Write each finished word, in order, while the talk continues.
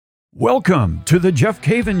Welcome to the Jeff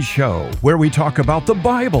Cavins Show, where we talk about the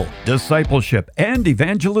Bible, discipleship, and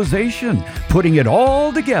evangelization, putting it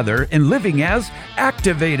all together and living as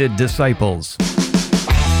activated disciples.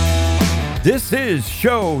 This is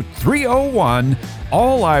show 301,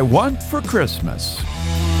 All I Want for Christmas.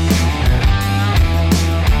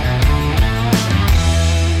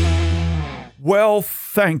 Well,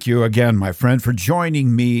 thank you again, my friend, for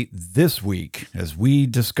joining me this week as we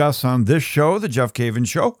discuss on this show, the Jeff Cavins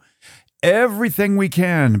Show, everything we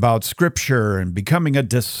can about Scripture and becoming a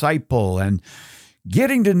disciple and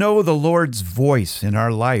getting to know the Lord's voice in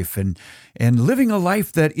our life and living a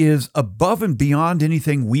life that is above and beyond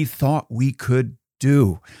anything we thought we could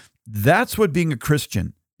do. That's what being a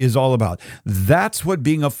Christian is all about. That's what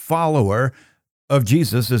being a follower of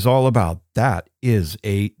Jesus is all about. That is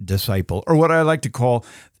a disciple, or what I like to call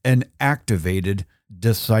an activated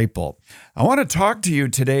disciple. I want to talk to you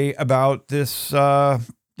today about this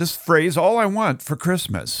phrase, all I want for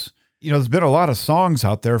Christmas. You know, there's been a lot of songs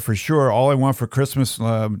out there for sure. All I want for Christmas,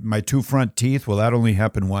 my two front teeth. Well, that only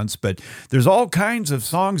happened once, but there's all kinds of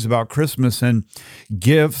songs about Christmas and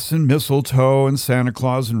gifts and mistletoe and Santa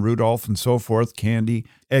Claus and Rudolph and so forth, candy,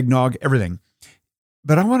 eggnog, everything.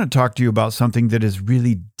 But I want to talk to you about something that is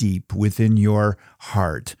really deep within your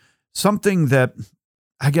heart, something that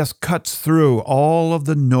I guess cuts through all of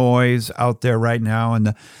the noise out there right now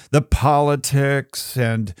and the politics.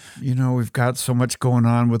 And, you know, we've got so much going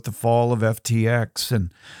on with the fall of FTX,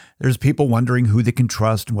 and there's people wondering who they can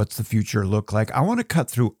trust and what's the future look like. I want to cut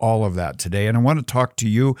through all of that today, and I want to talk to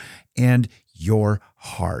you and your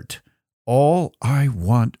heart. All I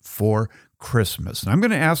want for Christmas. And I'm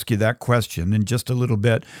going to ask you that question in just a little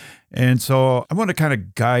bit. And so I want to kind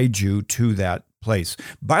of guide you to that place.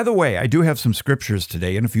 By the way, I do have some scriptures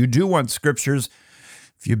today. And if you do want scriptures,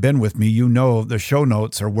 if you've been with me, you know the show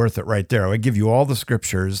notes are worth it right there. I give you all the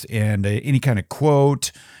scriptures and any kind of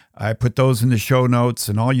quote. I put those in the show notes,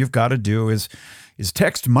 and all you've got to do is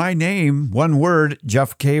text my name, one word,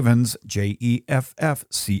 Jeff Cavins,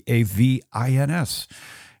 Jeffcavins.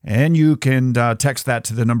 And you can text that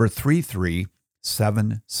to the number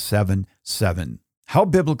 33777. How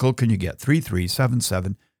biblical can you get?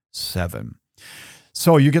 33777.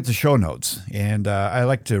 So you get the show notes, and I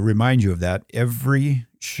like to remind you of that every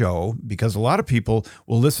show, because a lot of people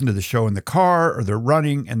will listen to the show in the car or they're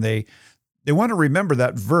running, and they want to remember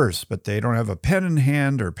that verse, but they don't have a pen in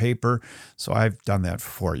hand or paper. So I've done that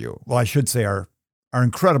for you. Well, I should say our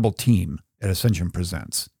incredible team at Ascension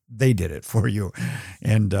Presents. They did it for you,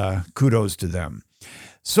 and kudos to them.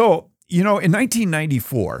 So, you know, in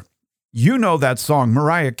 1994, you know that song,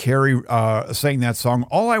 Mariah Carey sang that song,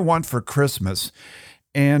 All I Want for Christmas.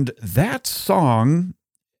 And that song,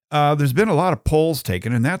 there's been a lot of polls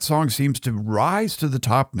taken, and that song seems to rise to the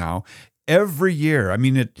top now every year. I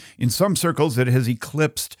mean, in some circles, it has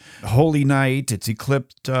eclipsed Holy Night. It's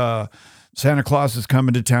eclipsed Santa Claus is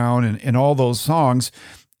Coming to Town and all those songs.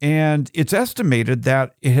 And it's estimated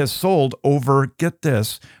that it has sold over, get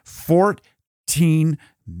this, 14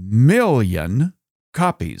 million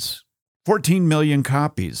copies. 14 million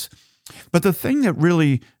copies. But the thing that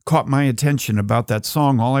really caught my attention about that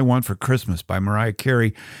song, All I Want for Christmas by Mariah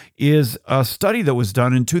Carey, is a study that was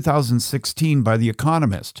done in 2016 by The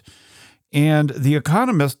Economist. And The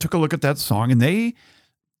Economist took a look at that song, and they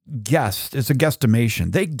guessed, it's a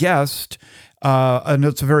guesstimation, they guessed, and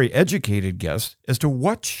it's a very educated guess, as to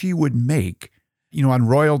what she would make, you know, on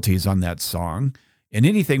royalties on that song and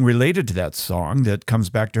anything related to that song that comes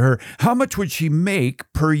back to her. How much would she make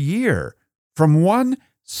per year from one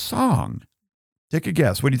song? Take a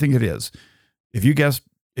guess. What do you think it is? If you guessed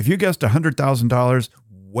 $100,000,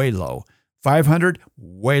 way low. 500,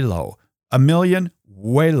 way low. $1 million,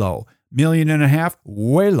 way low. $1.5 million,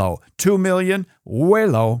 way low. 2 million, way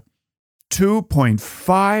low.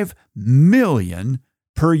 2.5 million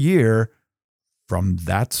per year from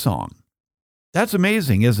that song. That's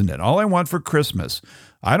amazing, isn't it? All I want for Christmas.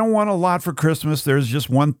 I don't want a lot for Christmas. There's just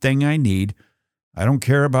one thing I need. I don't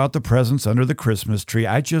care about the presents under the Christmas tree.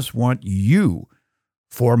 I just want you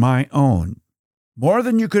for my own. More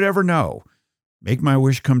than you could ever know. Make my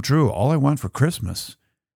wish come true. All I want for Christmas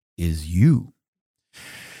is you.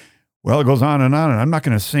 Well, it goes on, and I'm not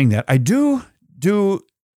going to sing that. I do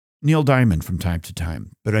Neil Diamond from time to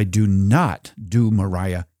time, but I do not do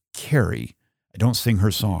Mariah Carey. I don't sing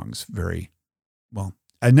her songs very well.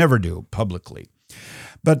 I never do publicly.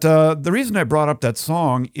 But the reason I brought up that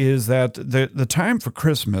song is that the time for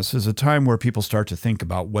Christmas is a time where people start to think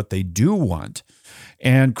about what they do want.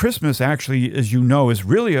 And Christmas actually, as you know, is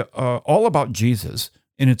really all about Jesus.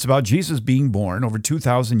 And it's about Jesus being born over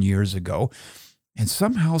 2,000 years ago. And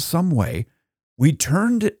somehow, some way, we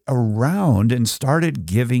turned it around and started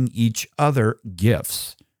giving each other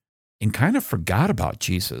gifts and kind of forgot about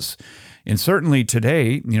Jesus. And certainly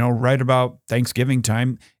today, right about Thanksgiving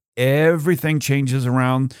time, everything changes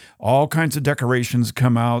around. All kinds of decorations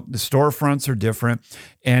come out. The storefronts are different.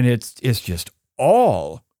 And it's just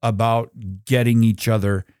all about getting each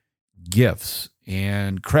other gifts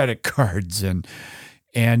and credit cards. And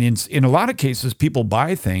in a lot of cases, people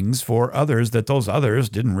buy things for others that those others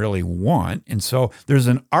didn't really want. And so there's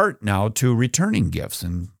an art now to returning gifts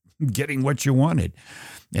and getting what you wanted.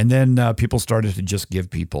 And then people started to just give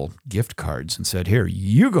people gift cards and said, here,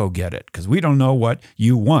 you go get it, because we don't know what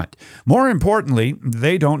you want. More importantly,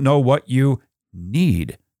 they don't know what you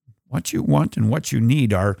need. What you want and what you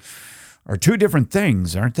need are two different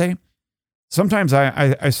things, aren't they? Sometimes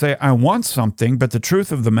I say I want something, but the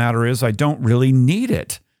truth of the matter is I don't really need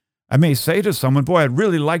it. I may say to someone, boy, I'd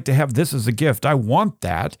really like to have this as a gift. I want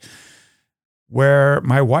that. Where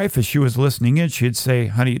my wife, as she was listening in, she'd say,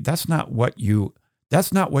 honey, that's not what you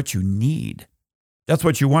need. That's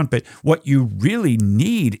what you want. But what you really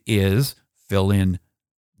need is fill in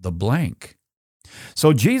the blank.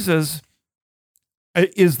 So Jesus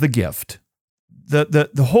is the gift.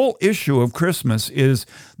 The whole issue of Christmas is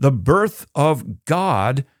the birth of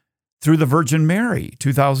God through the Virgin Mary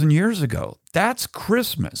 2,000 years ago. That's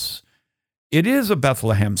Christmas. It is a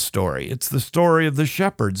Bethlehem story. It's the story of the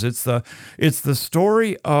shepherds. It's the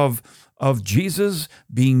story of Jesus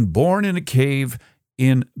being born in a cave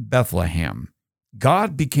in Bethlehem.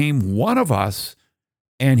 God became one of us,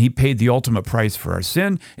 and he paid the ultimate price for our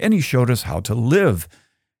sin, and he showed us how to live.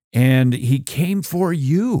 And he came for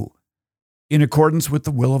you in accordance with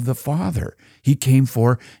the will of the Father. He came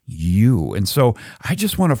for you. And so I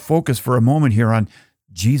just want to focus for a moment here on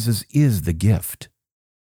Jesus is the gift.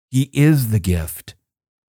 He is the gift.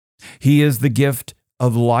 He is the gift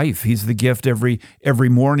of life. He's the gift every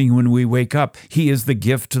morning when we wake up. He is the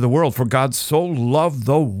gift to the world. For God so loved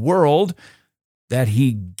the world that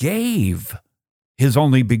he gave his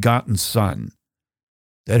only begotten Son,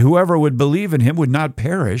 that whoever would believe in him would not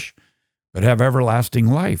perish, but have everlasting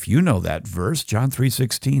life. You know that verse, John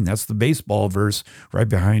 3:16. That's the baseball verse right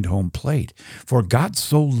behind home plate. For God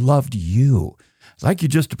so loved you. I'd like you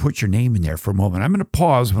just to put your name in there for a moment. I'm going to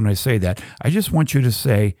pause when I say that. I just want you to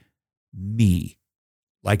say me,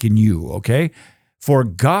 like in you, okay? For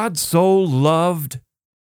God so loved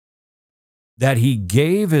that he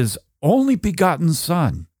gave his only begotten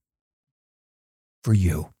Son for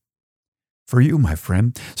you. For you, my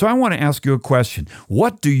friend. So I want to ask you a question.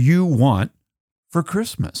 What do you want for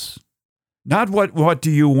Christmas? Not what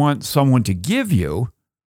do you want someone to give you,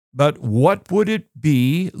 but what would it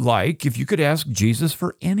be like if you could ask Jesus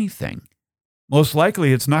for anything? Most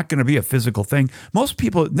likely, it's not going to be a physical thing. Most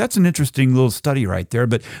people, that's an interesting little study right there,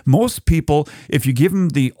 but most people, if you give them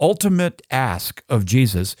the ultimate ask of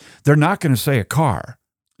Jesus, they're not going to say a car.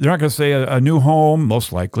 They're not going to say a new home,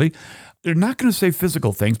 most likely. They're not going to say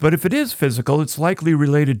physical things, but if it is physical, it's likely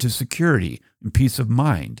related to security and peace of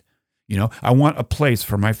mind. I want a place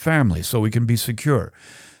for my family so we can be secure.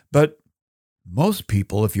 But most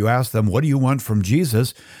people, if you ask them, what do you want from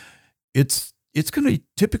Jesus? It's going to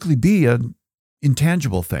typically be an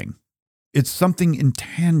intangible thing. It's something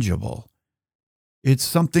intangible. It's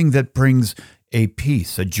something that brings a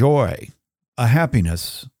peace, a joy, a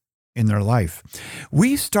happiness in their life.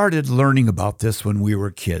 We started learning about this when we were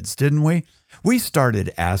kids, didn't we? We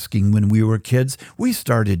started asking when we were kids. We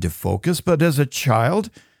started to focus, but as a child,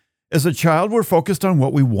 we're focused on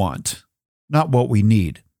what we want, not what we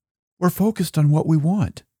need. We're focused on what we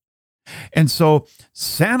want. And so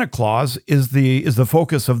Santa Claus is the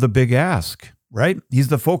focus of the big ask, right? He's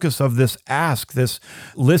the focus of this ask, this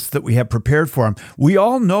list that we have prepared for him. We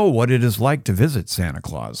all know what it is like to visit Santa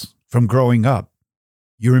Claus from growing up.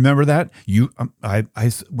 You remember that? I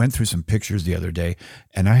went through some pictures the other day,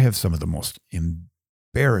 and I have some of the most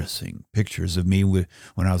embarrassing pictures of me when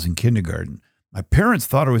I was in kindergarten. My parents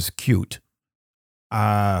thought it was cute.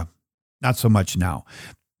 Not so much now.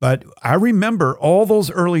 But I remember all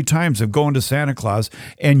those early times of going to Santa Claus,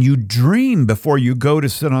 and you dream before you go to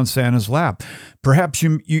sit on Santa's lap. Perhaps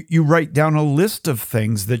you write down a list of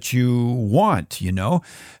things that you want,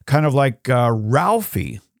 kind of like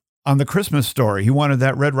Ralphie on the Christmas Story. He wanted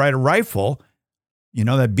that Red Ryder rifle,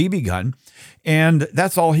 that BB gun, and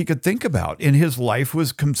that's all he could think about. And his life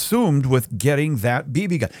was consumed with getting that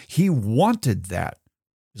BB gun. He wanted that.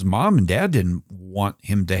 His mom and dad didn't want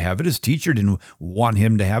him to have it. His teacher didn't want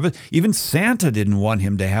him to have it. Even Santa didn't want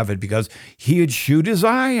him to have it because he'd shoot his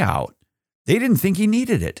eye out. They didn't think he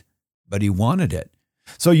needed it, but he wanted it.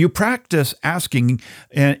 So you practice asking,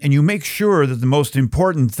 and you make sure that the most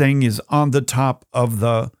important thing is on the top of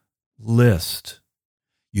the list.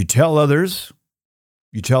 You tell others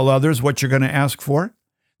what you're going to ask for.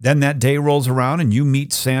 Then that day rolls around and you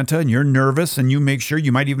meet Santa and you're nervous and you make sure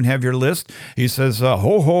you might even have your list. He says, ho,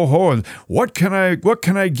 ho, ho. And what can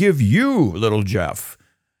I give you, little Jeff?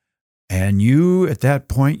 And you, at that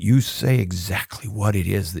point, you say exactly what it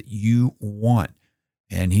is that you want.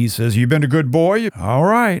 And he says, you've been a good boy. All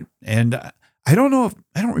right. And I don't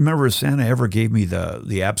remember if Santa ever gave me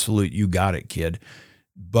the absolute, you got it, kid.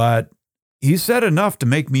 But he said enough to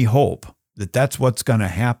make me hope that that's what's going to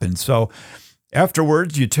happen. So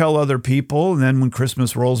afterwards, you tell other people, and then when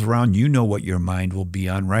Christmas rolls around, you know what your mind will be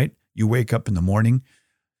on, right? You wake up in the morning,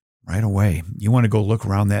 right away. You want to go look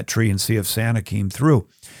around that tree and see if Santa came through.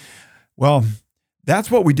 Well,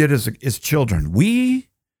 that's what we did as children. We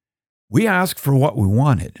asked for what we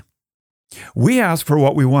wanted.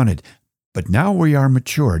 But now we are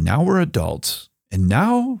mature. Now we're adults. And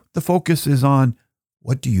now the focus is on,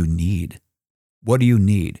 what do you need? What do you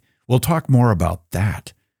need? We'll talk more about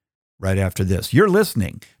that right after this. You're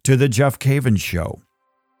listening to The Jeff Cavins Show.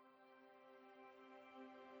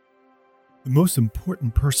 The most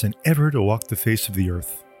important person ever to walk the face of the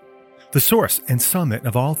earth. The source and summit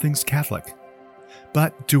of all things Catholic.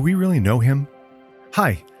 But do we really know him?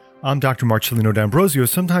 Hi, I'm Dr. Marcellino D'Ambrosio,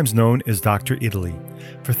 sometimes known as Dr. Italy.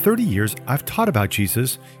 For 30 years, I've taught about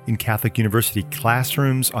Jesus in Catholic University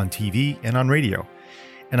classrooms, on TV, and on radio.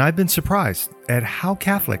 And I've been surprised at how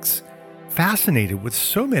Catholics, fascinated with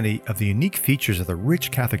so many of the unique features of the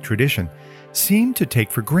rich Catholic tradition, seem to take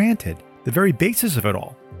for granted the very basis of it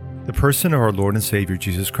all, the person of our Lord and Savior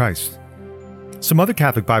Jesus Christ. Some other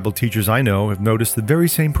Catholic Bible teachers I know have noticed the very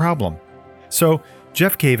same problem. So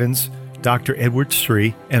Jeff Cavins, Dr. Edward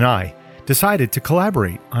Sri, and I decided to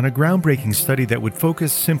collaborate on a groundbreaking study that would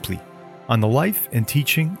focus simply on the life and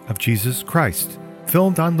teaching of Jesus Christ,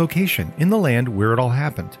 filmed on location in the land where it all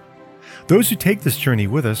happened. Those who take this journey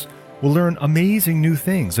with us will learn amazing new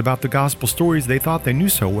things about the gospel stories they thought they knew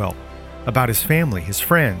so well, about his family, his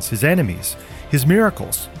friends, his enemies, his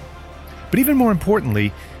miracles. But even more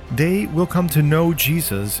importantly, they will come to know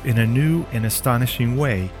Jesus in a new and astonishing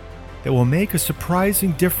way that will make a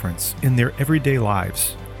surprising difference in their everyday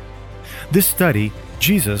lives. This study,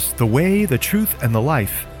 Jesus, the Way, the Truth, and the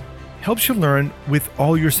Life, helps you learn with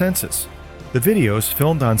all your senses. The videos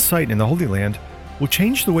filmed on site in the Holy Land will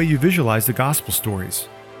change the way you visualize the gospel stories.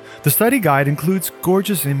 The study guide includes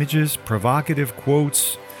gorgeous images, provocative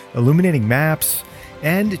quotes, illuminating maps,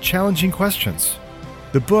 and challenging questions.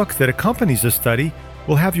 The book that accompanies the study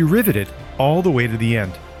will have you riveted all the way to the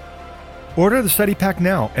end. Order the study pack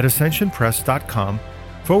now at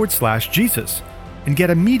ascensionpress.com/Jesus and get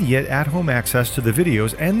immediate at-home access to the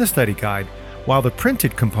videos and the study guide while the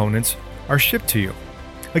printed components are shipped to you.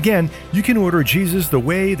 Again, you can order Jesus, the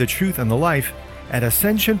Way, the Truth, and the Life at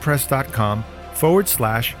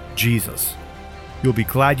ascensionpress.com/Jesus. You'll be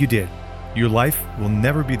glad you did. Your life will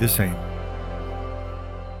never be the same.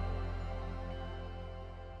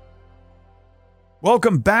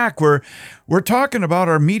 Welcome back. We're talking about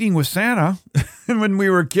our meeting with Santa. When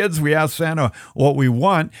we were kids, we asked Santa what we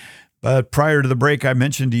want. But prior to the break, I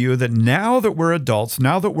mentioned to you that now that we're adults,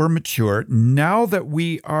 now that we're mature, now that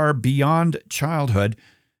we are beyond childhood,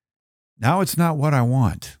 now it's not what I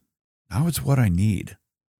want. Now it's what I need.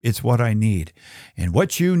 It's what I need. And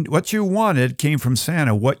what you wanted came from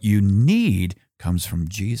Santa. What you need comes from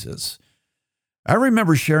Jesus. I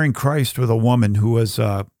remember sharing Christ with a woman who was,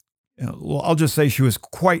 I'll just say she was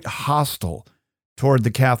quite hostile toward the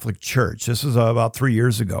Catholic Church. This is about 4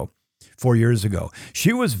 years ago.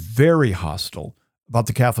 She was very hostile about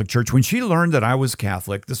the Catholic Church. When she learned that I was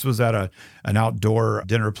Catholic, this was at an outdoor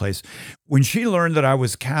dinner place. When she learned that I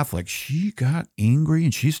was Catholic, she got angry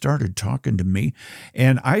and she started talking to me.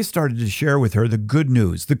 And I started to share with her the good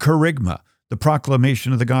news, the kerygma, the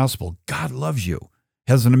proclamation of the gospel. God loves you,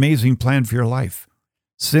 has an amazing plan for your life.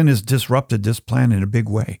 Sin has disrupted this plan in a big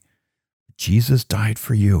way. Jesus died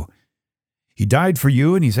for you. He died for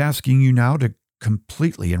you, and he's asking you now to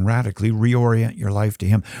completely and radically reorient your life to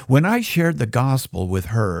him. When I shared the gospel with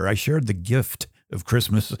her, I shared the gift of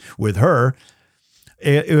Christmas with her.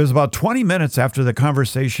 It was about 20 minutes after the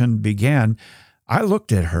conversation began. I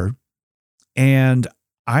looked at her and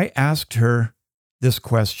I asked her this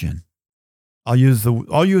question. I'll use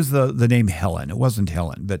the name Helen. It wasn't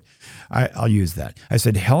Helen, but I'll use that. I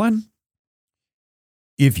said, Helen,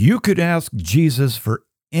 if you could ask Jesus for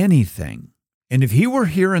anything, and if he were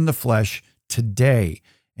here in the flesh today,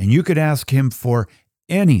 and you could ask him for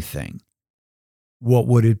anything, what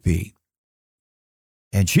would it be?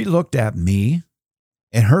 And she looked at me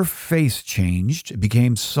and her face changed. It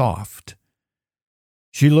became soft.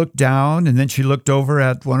 She looked down, and then she looked over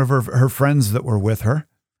at one of her friends that were with her.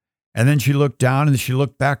 And then she looked down, and she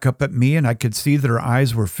looked back up at me, and I could see that her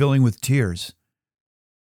eyes were filling with tears.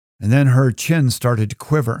 And then her chin started to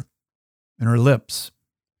quiver, and her lips.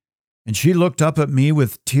 And she looked up at me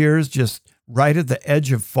with tears just right at the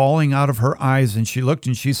edge of falling out of her eyes. And she looked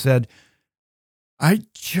and she said, "I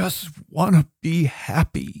just want to be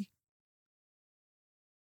happy."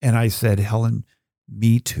 And I said, "Helen,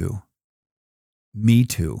 me too. Me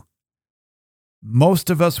too." Most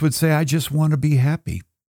of us would say, "I just want to be happy."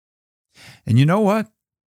 And you know what?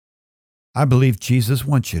 I believe Jesus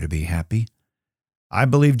wants you to be happy. I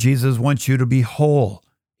believe Jesus wants you to be whole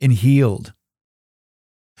and healed.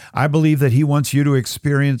 I believe that he wants you to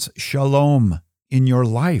experience shalom in your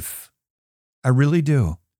life. I really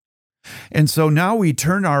do. And so now we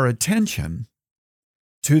turn our attention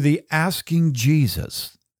to the asking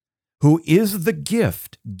Jesus, who is the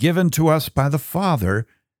gift given to us by the Father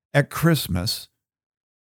at Christmas.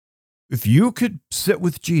 If you could sit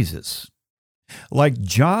with Jesus, like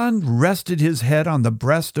John rested his head on the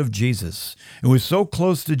breast of Jesus and was so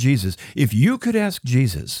close to Jesus, if you could ask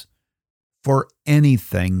Jesus for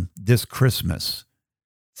anything this Christmas,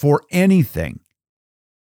 for anything,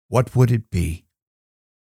 what would it be?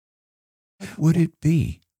 What would it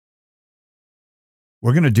be?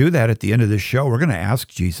 We're going to do that at the end of this show. We're going to ask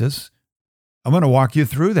Jesus. I'm going to walk you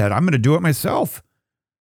through that. I'm going to do it myself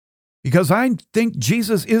because I think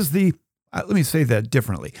Jesus is let me say that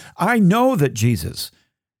differently. I know that Jesus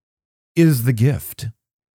is the gift.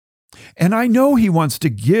 And I know he wants to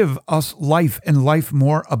give us life and life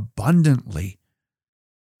more abundantly.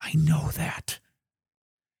 I know that.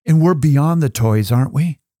 And we're beyond the toys, aren't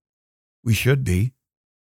we? We should be.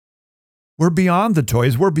 We're beyond the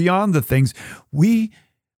toys. We're beyond the things. We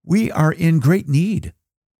are in great need.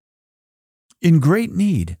 In great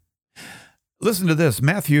need. Listen to this,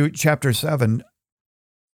 Matthew chapter 7.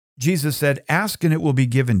 Jesus said, "Ask and it will be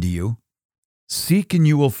given to you. Seek and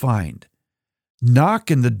you will find.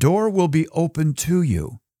 Knock and the door will be opened to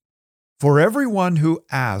you. For everyone who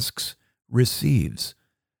asks receives.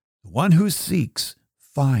 The one who seeks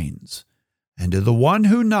finds. And to the one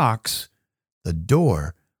who knocks, the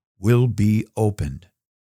door will be opened."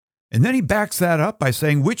 And then he backs that up by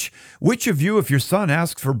saying, which of you, if your son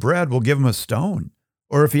asks for bread, will give him a stone?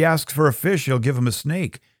 Or if he asks for a fish, he'll give him a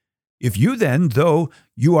snake? If you then, though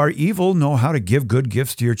you are evil, know how to give good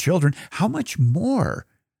gifts to your children, how much more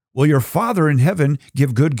will your Father in heaven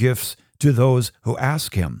give good gifts to those who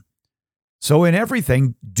ask him? So in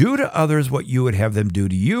everything, do to others what you would have them do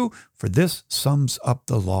to you, for this sums up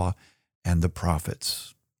the law and the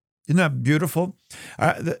prophets. Isn't that beautiful?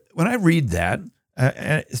 When I read that,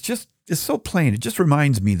 it's so plain. It just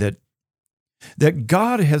reminds me that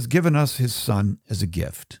God has given us his Son as a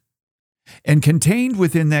gift. And contained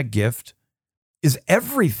within that gift is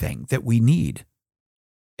everything that we need.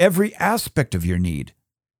 Every aspect of your need,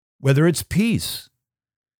 whether it's peace,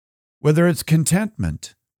 whether it's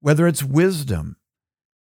contentment, whether it's wisdom,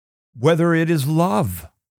 whether it is love,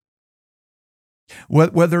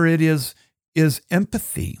 whether it is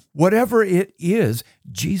empathy, whatever it is,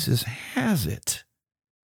 Jesus has it.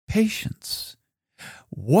 Patience.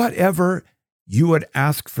 Whatever you would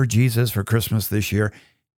ask for Jesus for Christmas this year,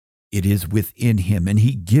 it is within him, and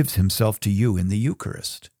he gives himself to you in the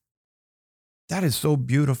Eucharist. That is so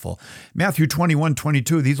beautiful. Matthew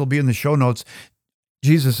 21:22, these will be in the show notes.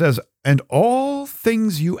 Jesus says, "And all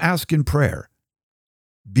things you ask in prayer,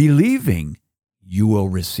 believing you will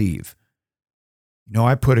receive." You know,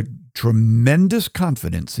 I put a tremendous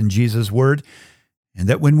confidence in Jesus' word, and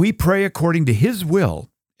that when we pray according to his will,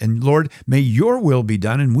 and Lord, may your will be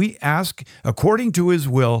done, and we ask according to his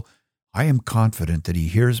will, I am confident that he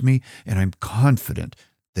hears me, and I'm confident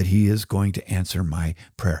that he is going to answer my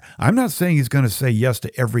prayer. I'm not saying he's going to say yes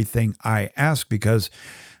to everything I ask because,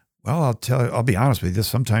 well, I'll be honest with you,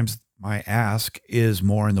 sometimes my ask is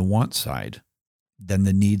more on the want side than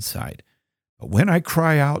the need side. But when I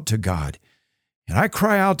cry out to God, and I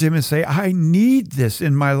cry out to him and say, I need this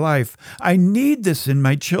in my life, I need this in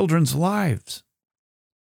my children's lives,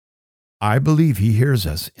 I believe he hears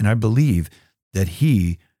us, and I believe that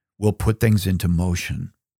he will put things into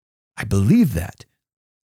motion. I believe that.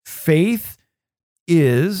 Faith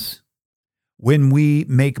is when we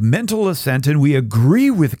make mental assent and we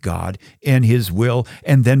agree with God and his will,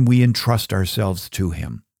 and then we entrust ourselves to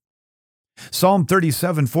him. Psalm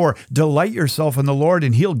 37:4, delight yourself in the Lord,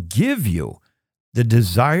 and he'll give you the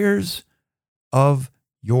desires of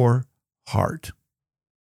your heart.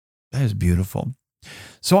 That is beautiful.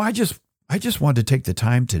 So I just want to take the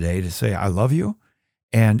time today to say, I love you.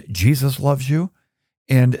 And Jesus loves you.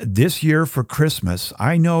 And this year for Christmas,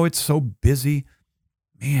 I know it's so busy.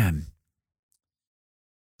 Man,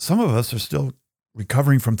 some of us are still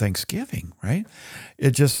recovering from Thanksgiving, right?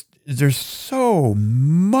 There's so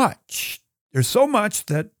much. There's so much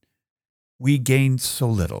that we gain so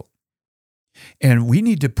little. And we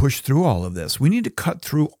need to push through all of this. We need to cut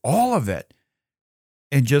through all of it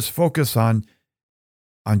and just focus on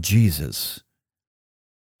Jesus.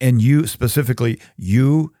 And you, specifically,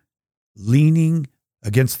 you leaning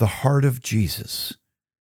against the heart of Jesus.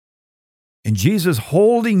 And Jesus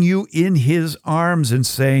holding you in his arms and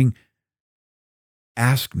saying,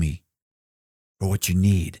 ask me for what you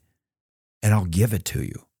need, and I'll give it to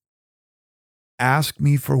you. Ask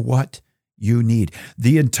me for what you need.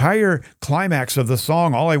 The entire climax of the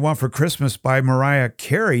song, All I Want for Christmas by Mariah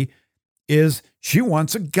Carey, is she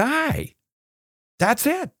wants a guy. That's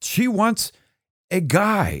it. She wants a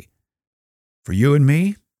guy. For you and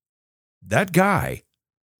me, that guy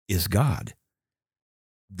is God.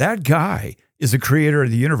 That guy is the creator of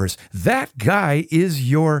the universe. That guy is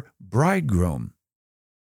your bridegroom.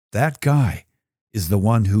 That guy is the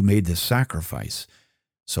one who made the sacrifice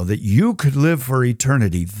so that you could live for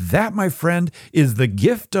eternity. That, my friend, is the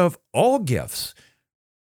gift of all gifts.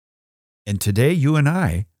 And today, you and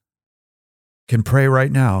I can pray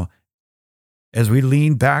right now. As we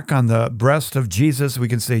lean back on the breast of Jesus, we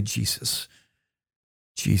can say, Jesus,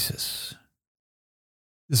 Jesus,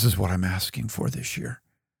 this is what I'm asking for this year.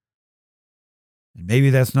 And maybe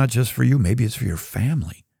that's not just for you. Maybe it's for your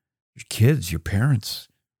family, your kids, your parents,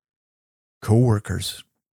 coworkers,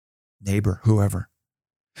 neighbor, whoever.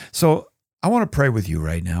 So I want to pray with you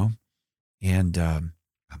right now. And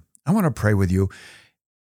I want to pray with you.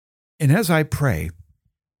 And as I pray,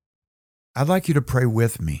 I'd like you to pray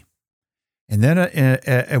with me. And then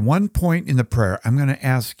at one point in the prayer, I'm going to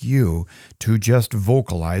ask you to just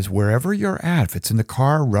vocalize wherever you're at. If it's in the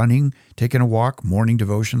car, running, taking a walk, morning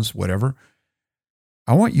devotions, whatever.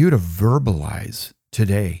 I want you to verbalize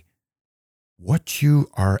today what you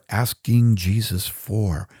are asking Jesus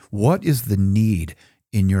for. What is the need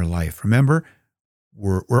in your life? Remember,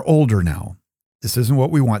 we're older now. This isn't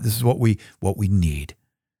what we want. This is what we need.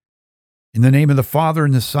 In the name of the Father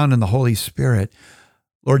and the Son and the Holy Spirit,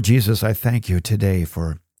 Lord Jesus, I thank you today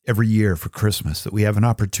for every year for Christmas that we have an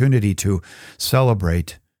opportunity to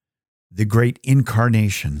celebrate the great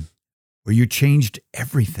incarnation where you changed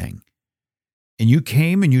everything. And you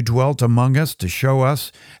came and you dwelt among us to show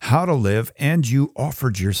us how to live, and you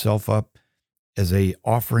offered yourself up as an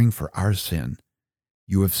offering for our sin.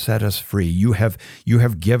 You have set us free. You have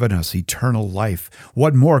given us eternal life.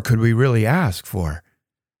 What more could we really ask for?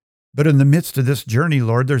 But in the midst of this journey,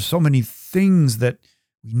 Lord, there's so many things that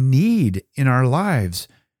we need in our lives.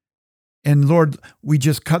 And Lord, we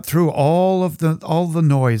just cut through all the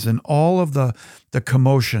noise and all of the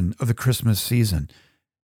commotion of the Christmas season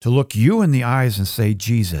to look you in the eyes and say,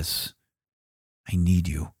 Jesus, I need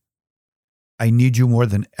you. I need you more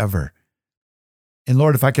than ever. And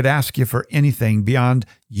Lord, if I could ask you for anything beyond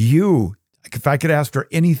you, if I could ask for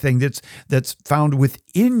anything that's found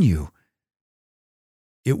within you,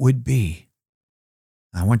 it would be.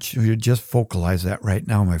 I want you to just vocalize that right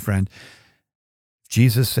now, my friend.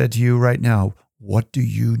 Jesus said to you right now, what do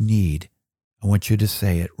you need? I want you to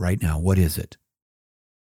say it right now. What is it?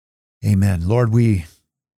 Amen. Lord, we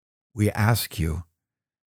ask you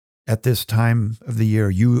at this time of the year,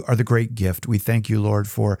 you are the great gift. We thank you, Lord,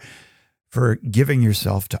 for giving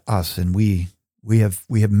yourself to us. And we have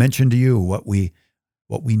mentioned to you what we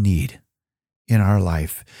need in our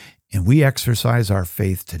life. And we exercise our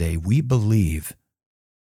faith today. We believe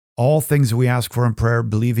all things that we ask for in prayer,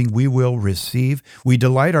 believing we will receive. We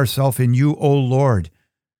delight ourselves in you, O Lord.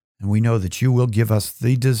 And we know that you will give us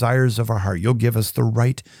the desires of our heart. You'll give us the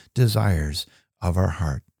right desires of our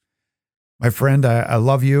heart. My friend, I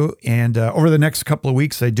love you. And over the next couple of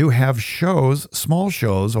weeks, I do have shows, small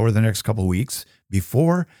shows over the next couple of weeks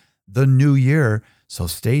before the new year. So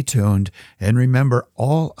stay tuned. And remember,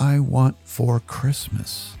 all I want for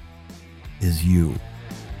Christmas is you,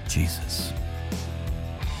 Jesus.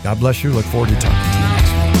 God bless you. Look forward to talking to you.